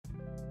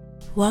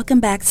Welcome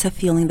back to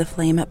Fueling the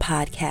Flame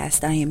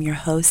podcast. I am your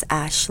host,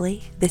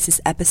 Ashley. This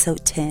is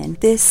episode 10.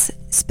 This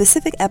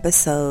specific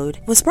episode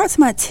was brought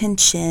to my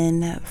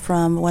attention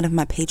from one of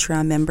my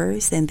Patreon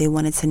members, and they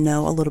wanted to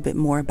know a little bit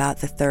more about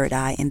the third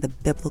eye in the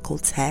biblical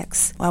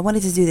text. Well, I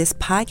wanted to do this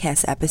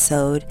podcast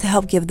episode to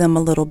help give them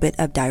a little bit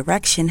of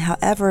direction.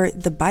 However,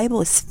 the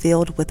Bible is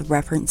filled with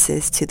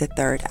references to the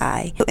third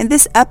eye. So in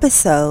this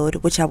episode,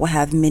 which I will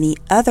have many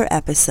other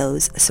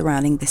episodes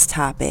surrounding this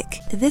topic,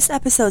 this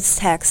episode's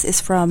text is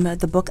from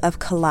the book of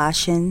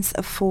Colossians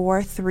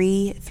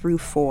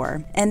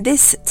 4:3-4. And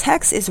this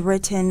text is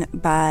written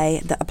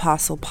by the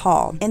Apostle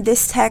Paul. In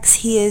this text,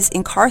 he is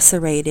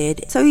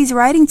incarcerated. So he's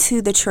writing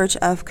to the church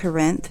of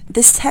Corinth.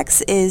 This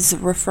text is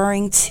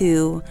referring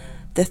to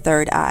the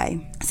third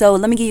eye. So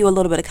let me give you a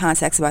little bit of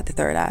context about the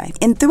third eye.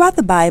 And throughout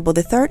the Bible,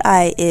 the third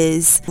eye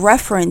is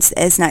referenced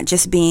as not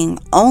just being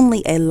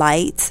only a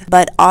light,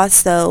 but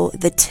also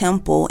the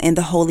temple and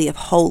the Holy of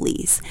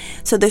Holies.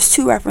 So there's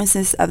two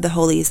references of the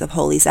Holies of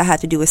Holies. I had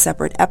to do a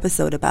separate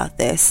episode about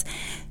this.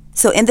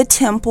 So in the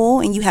temple,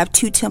 and you have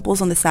two temples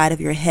on the side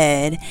of your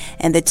head,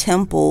 and the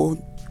temple,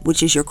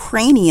 which is your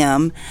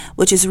cranium,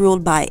 which is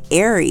ruled by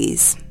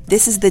Aries.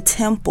 This is the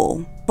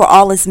temple, for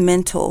all is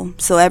mental.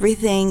 So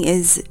everything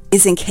is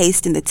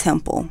encased in the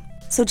temple.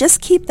 So just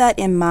keep that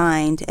in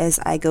mind as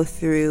I go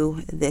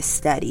through this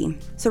study.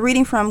 So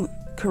reading from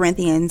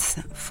Corinthians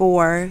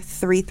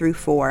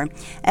 4:3-4.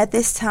 At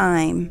this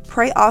time,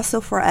 pray also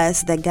for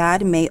us that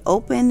God may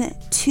open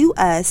to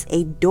us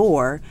a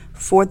door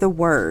for the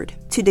word,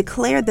 to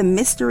declare the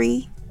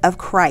mystery of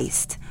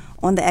Christ,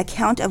 on the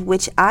account of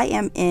which I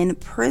am in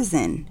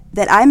prison,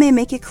 that I may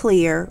make it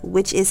clear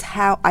which is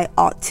how I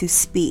ought to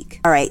speak.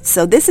 All right,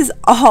 so this is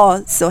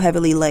all so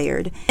heavily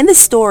layered. In the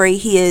story,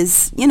 he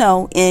is,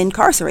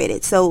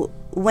 incarcerated. So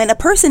when a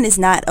person is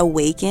not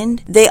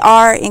awakened, they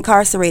are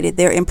incarcerated.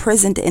 They're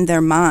imprisoned in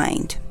their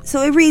mind.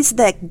 So it reads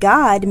that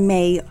God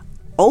may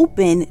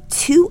open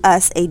to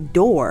us a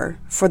door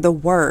for the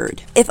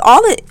word. If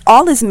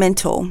all is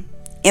mental,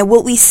 and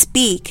what we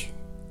speak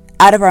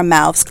out of our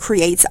mouths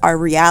creates our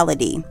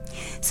reality.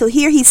 So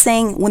here he's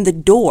saying when the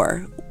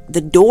door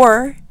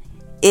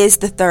is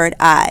the third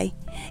eye,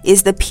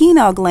 is the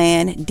pineal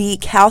gland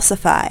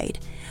decalcified.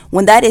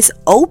 When that is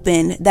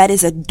open, that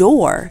is a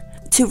door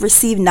to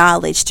receive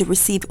knowledge, to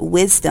receive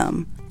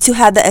wisdom, to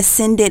have the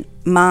ascended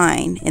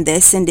mind and the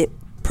ascended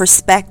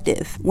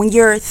perspective. When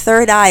your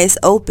third eye is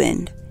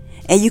opened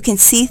and you can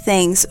see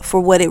things for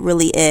what it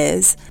really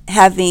is,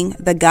 having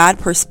the God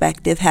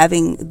perspective,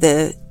 having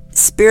the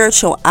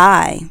spiritual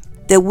eye,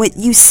 that what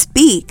you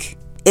speak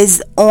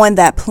is on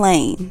that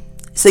plane.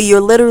 So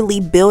you're literally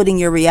building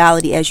your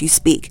reality as you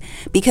speak,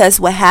 because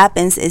what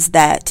happens is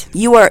that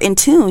you are in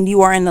tune,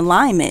 you are in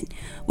alignment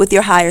with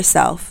your higher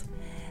self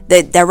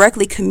that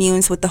directly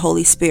communes with the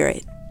Holy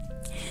Spirit.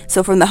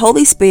 So from the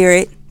Holy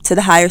Spirit to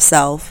the higher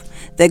self,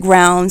 that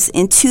grounds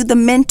into the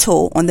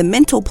mental, on the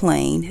mental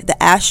plane,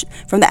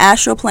 from the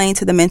astral plane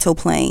to the mental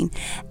plane.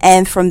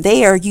 And from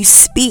there, you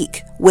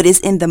speak what is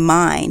in the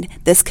mind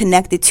that's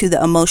connected to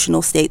the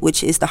emotional state,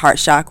 which is the heart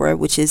chakra,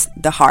 which is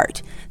the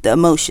heart, the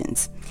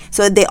emotions.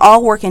 So they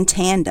all work in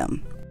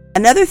tandem.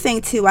 Another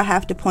thing, too, I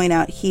have to point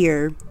out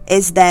here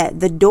is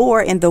that the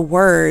door and the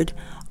word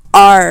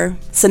are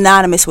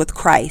synonymous with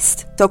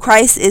Christ. So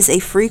Christ is a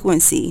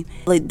frequency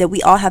that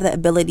we all have the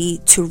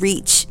ability to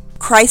reach.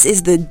 Christ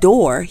is the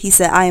door. He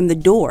said, I am the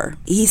door.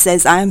 He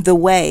says, I am the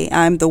way,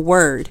 I am the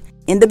word.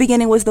 In the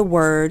beginning was the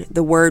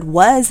word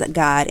was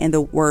God, and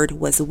the word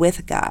was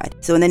with God.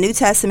 So in the New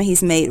Testament,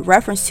 he's made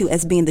reference to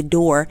as being the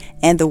door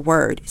and the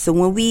word. So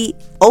when we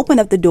open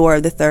up the door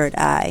of the third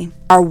eye,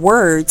 our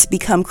words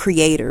become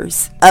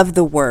creators of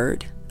the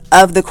word,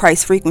 of the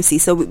Christ frequency.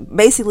 So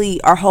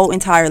basically, our whole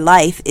entire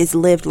life is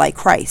lived like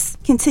Christ.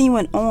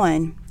 Continuing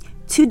on,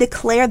 to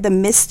declare the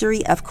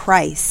mystery of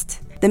Christ.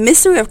 The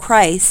mystery of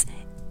Christ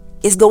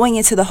is going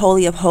into the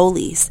Holy of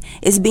Holies,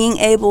 is being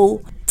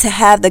able to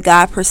have the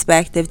God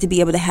perspective, to be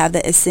able to have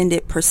the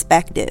ascended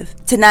perspective,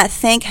 to not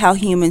think how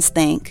humans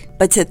think,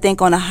 but to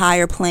think on a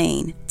higher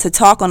plane, to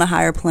talk on a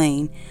higher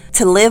plane,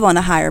 to live on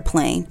a higher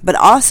plane, but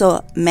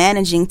also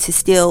managing to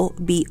still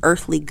be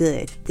earthly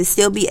good, to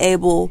still be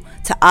able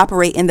to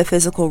operate in the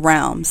physical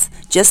realms,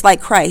 just like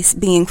Christ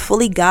being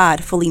fully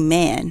God, fully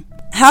man.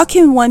 How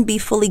can one be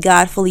fully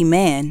God, fully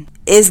man?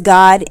 Is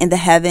God in the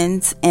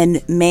heavens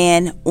and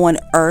man on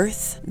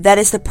earth? That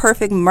is the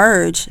perfect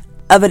merge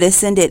of an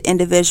ascended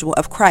individual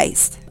of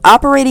Christ,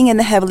 operating in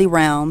the heavenly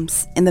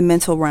realms, in the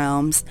mental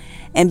realms,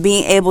 and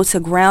being able to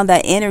ground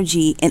that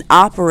energy and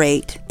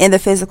operate in the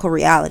physical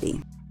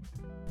reality.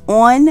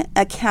 On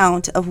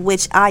account of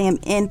which I am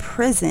in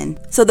prison.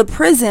 So the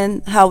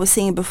prison, how I was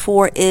saying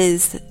before,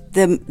 is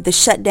the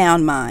shut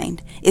down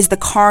mind, is the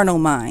carnal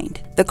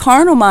mind. The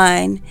carnal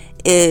mind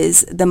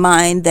is the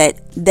mind that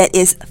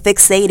is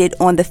fixated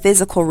on the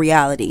physical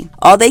reality.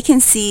 All they can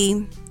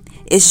see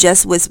is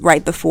just what's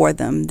right before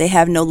them. They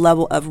have no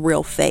level of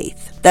real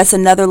faith. That's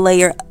another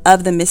layer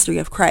of the mystery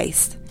of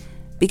Christ.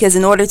 Because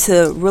in order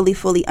to really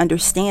fully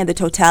understand the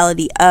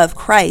totality of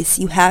Christ,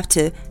 you have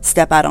to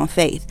step out on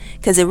faith.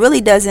 because it really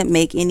doesn't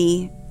make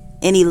any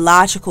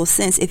logical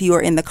sense if you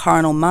are in the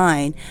carnal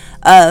mind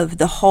of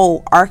the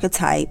whole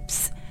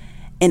archetypes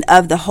and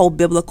of the whole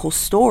biblical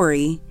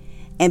story,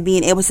 and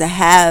being able to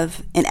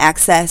have and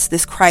access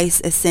this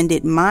Christ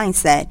ascended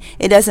mindset.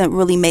 It doesn't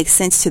really make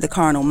sense to the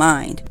carnal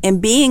mind.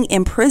 And being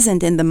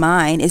imprisoned in the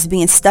mind is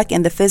being stuck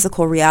in the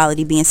physical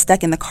reality, being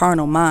stuck in the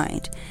carnal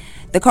mind.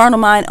 The carnal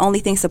mind only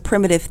thinks of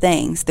primitive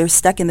things. They're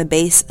stuck in the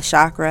base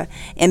chakra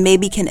and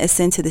maybe can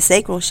ascend to the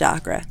sacral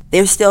chakra.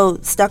 They're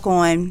still stuck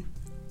on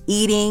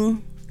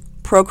eating,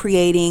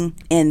 procreating,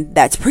 and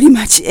that's pretty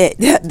much it.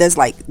 That's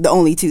like the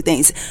only two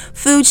things: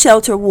 food,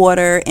 shelter,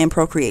 water, and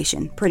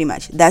procreation. Pretty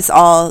much that's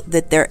all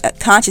that their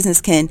consciousness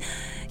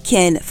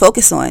can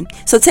focus on.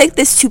 So take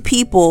this to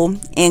people,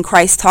 and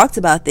Christ talked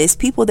about this,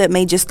 people that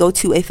may just go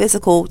to a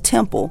physical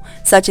temple,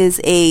 such as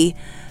a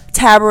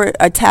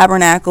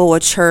tabernacle, a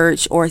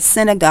church, or a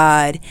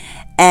synagogue,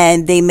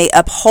 and they may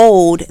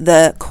uphold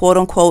the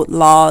quote-unquote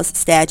laws,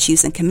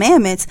 statutes, and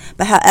commandments,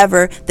 but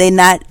however, they're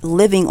not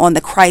living on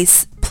the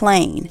Christ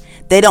plane.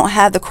 They don't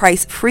have the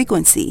Christ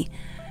frequency,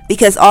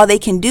 because all they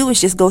can do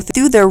is just go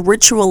through their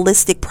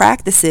ritualistic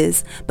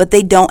practices, but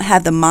they don't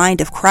have the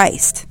mind of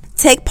Christ.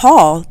 Take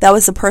Paul. That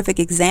was a perfect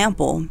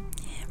example.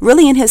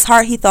 Really, in his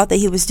heart, he thought that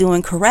he was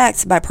doing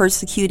correct by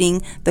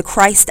persecuting the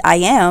Christ I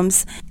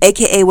ams,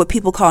 aka what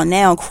people call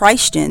now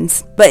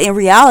Christians. But in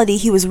reality,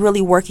 he was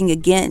really working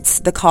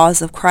against the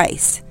cause of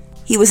Christ.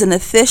 He was an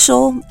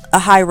official, a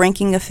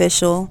high-ranking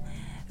official,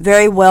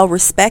 very well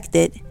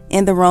respected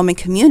in the Roman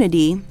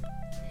community,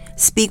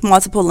 speak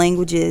multiple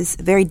languages,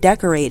 very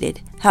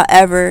decorated.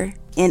 However,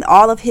 in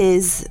all of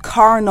his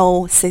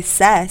carnal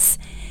success,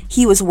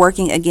 he was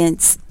working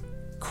against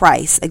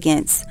Christ,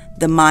 against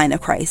the mind of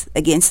Christ,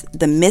 against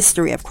the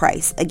mystery of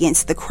Christ,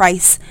 against the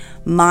Christ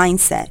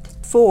mindset.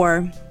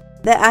 4,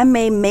 that I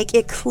may make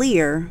it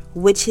clear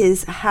which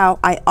is how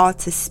I ought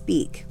to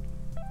speak.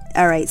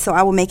 All right, so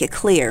I will make it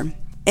clear.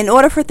 In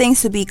order for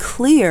things to be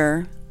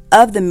clear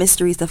of the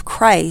mysteries of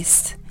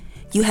Christ,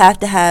 you have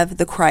to have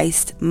the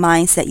Christ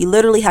mindset. You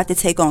literally have to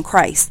take on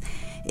Christ.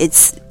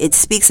 It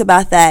speaks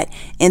about that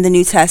in the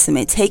New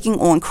Testament, taking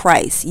on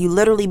Christ. You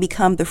literally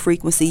become the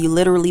frequency. You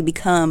literally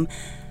become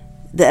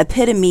the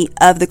epitome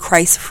of the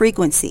Christ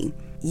frequency.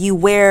 You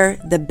wear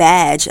the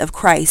badge of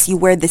Christ. You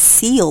wear the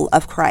seal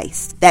of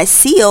Christ. That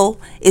seal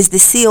is the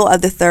seal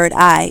of the third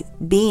eye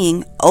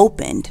being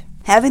opened,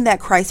 having that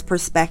Christ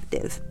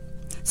perspective.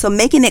 So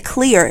making it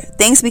clear,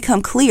 things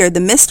become clear, the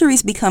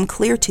mysteries become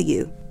clear to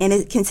you. And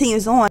it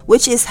continues on,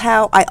 which is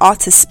how I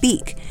ought to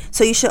speak.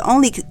 So you should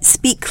only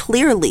speak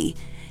clearly,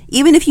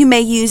 even if you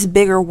may use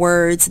bigger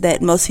words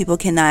that most people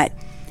cannot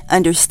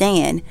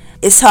understand.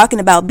 It's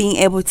talking about being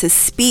able to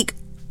speak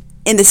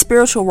in the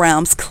spiritual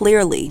realms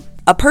clearly.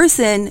 A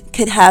person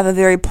could have a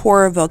very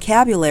poor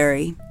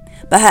vocabulary,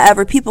 but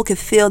however, people could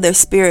feel their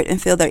spirit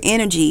and feel their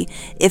energy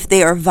if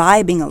they are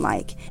vibing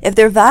alike, if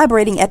they're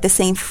vibrating at the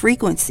same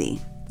frequency.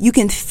 You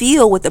can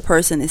feel what the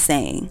person is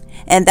saying,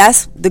 and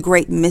that's the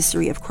great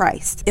mystery of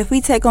Christ. If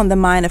we take on the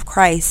mind of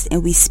Christ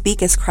and we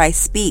speak as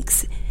Christ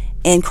speaks,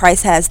 and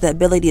Christ has the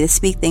ability to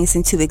speak things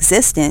into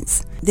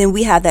existence, then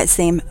we have that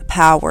same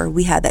power,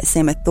 we have that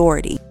same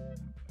authority.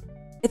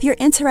 If you're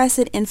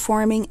interested in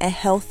forming a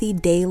healthy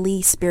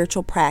daily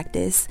spiritual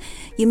practice,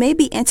 you may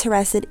be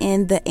interested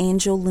in the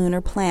Angel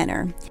Lunar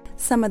Planner.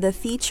 Some of the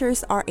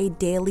features are a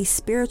daily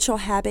spiritual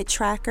habit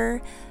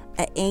tracker,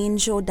 an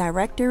angel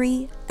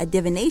directory, a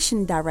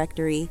divination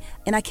directory,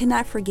 and I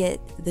cannot forget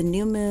the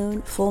new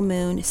moon, full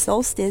moon,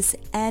 solstice,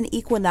 and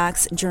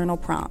equinox journal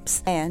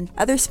prompts, and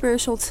other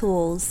spiritual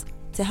tools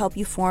to help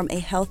you form a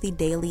healthy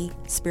daily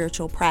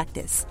spiritual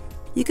practice.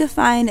 You can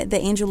find the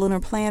Angel Lunar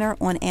Planner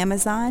on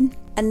Amazon.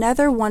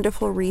 Another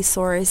wonderful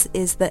resource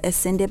is the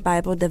Ascended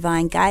Bible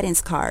Divine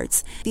Guidance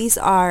Cards. These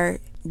are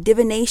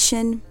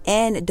divination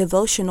and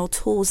devotional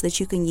tools that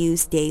you can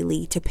use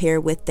daily to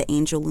pair with the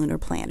Angel Lunar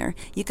Planner.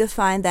 You can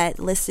find that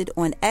listed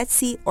on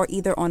Etsy or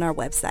either on our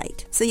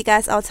website. So you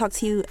guys, I'll talk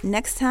to you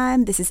next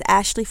time. This is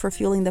Ashley for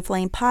Fueling the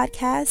Flame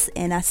podcast,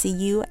 and I'll see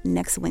you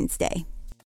next Wednesday.